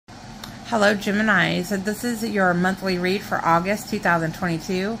Hello, Gemini. So this is your monthly read for August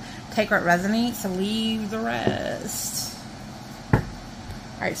 2022. Take what resonates, leave the rest. All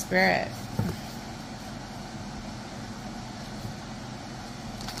right, Spirit.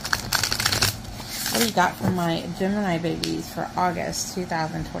 What do you got for my Gemini babies for August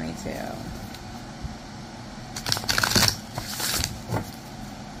 2022?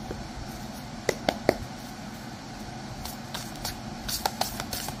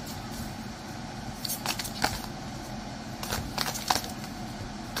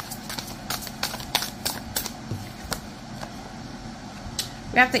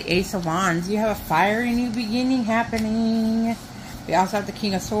 We have the Ace of Wands. You have a fiery new beginning happening. We also have the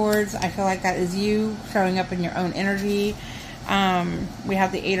King of Swords. I feel like that is you showing up in your own energy. We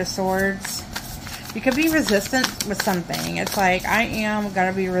have the Eight of Swords. You could be resistant with something. It's like, I am going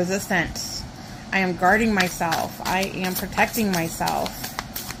to be resistant. I am guarding myself. I am protecting myself.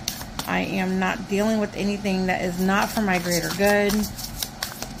 I am not dealing with anything that is not for my greater good.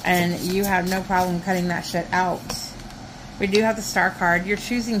 And you have no problem cutting that shit out. We do have the Star card. You're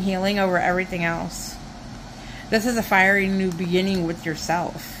choosing healing over everything else. This is a fiery new beginning with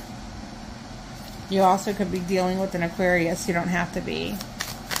yourself. You also could be dealing with an Aquarius. You don't have to be.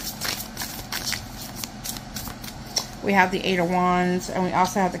 We have the Eight of Wands, and we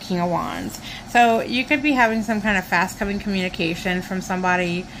also have the King of Wands. So you could be having some kind of fast-coming communication from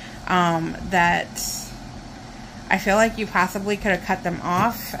somebody that I feel like you possibly could have cut them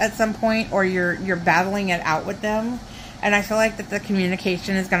off at some point, or you're battling it out with them. And I feel like that the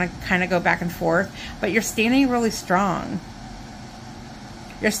communication is going to kind of go back and forth. But you're standing really strong.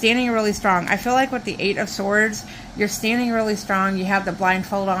 You're standing really strong. I feel like with the Eight of Swords, you're standing really strong. You have the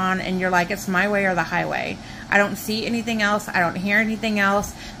blindfold on and you're like, it's my way or the highway. I don't see anything else. I don't hear anything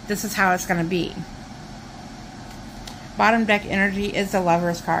else. This is how it's going to be. Bottom deck energy is the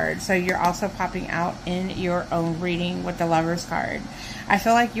Lover's card. So you're also popping out in your own reading with the Lover's card. I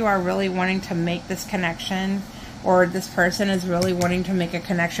feel like you are really wanting to make this connection, or this person is really wanting to make a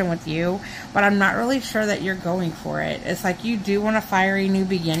connection with you, but I'm not really sure that you're going for it. It's like you do want a fiery new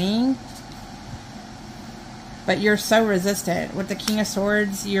beginning, but you're so resistant. With the King of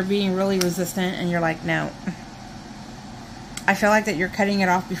Swords, you're being really resistant, and you're like, no. I feel like that you're cutting it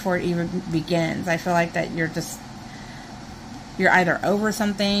off before it even begins. I feel like that you're either over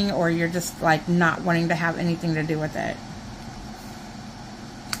something, or you're just like not wanting to have anything to do with it.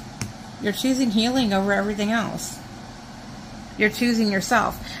 You're choosing healing over everything else. You're choosing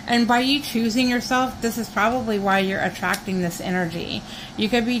yourself. And by you choosing yourself, this is probably why you're attracting this energy. You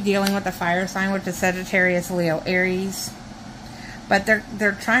could be dealing with a fire sign, which is Sagittarius, Leo, Aries. But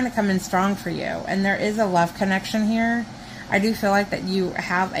they're trying to come in strong for you. And there is a love connection here. I do feel like that you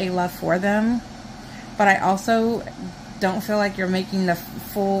have a love for them. But I also don't feel like you're making the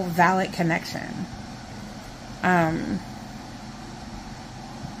full valid connection.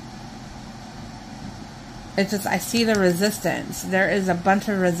 It's just, I see the resistance. There is a bunch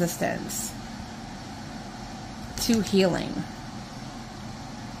of resistance to healing.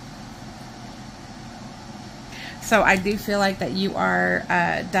 So I do feel like that you are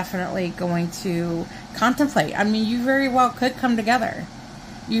definitely going to contemplate. I mean, you very well could come together.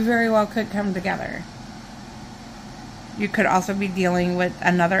 You very well could come together. You could also be dealing with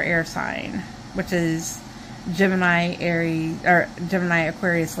another air sign, which is Gemini, Aries, or Gemini,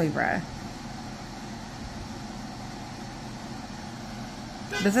 Aquarius, Libra.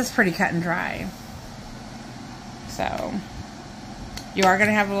 This is pretty cut and dry. So, you are going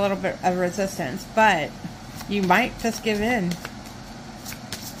to have a little bit of resistance, but you might just give in.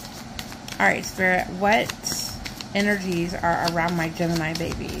 Alright, Spirit, what energies are around my Gemini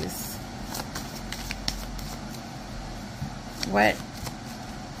babies? What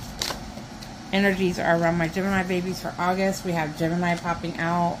energies are around my Gemini babies for August? We have Gemini popping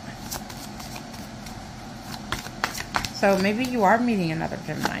out. So maybe you are meeting another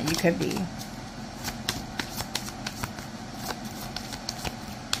Gemini. You could be.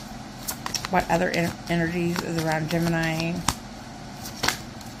 What other energies is around Gemini?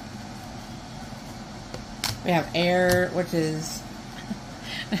 We have air, which is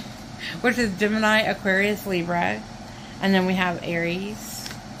Gemini, Aquarius, Libra. And then we have Aries.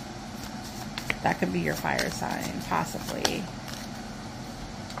 That could be your fire sign, possibly.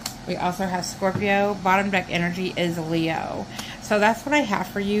 We also have Scorpio. Bottom deck energy is Leo. So that's what I have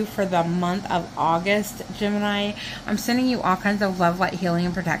for you for the month of August, Gemini. I'm sending you all kinds of love, light, healing,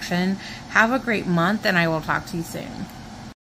 and protection. Have a great month, and I will talk to you soon.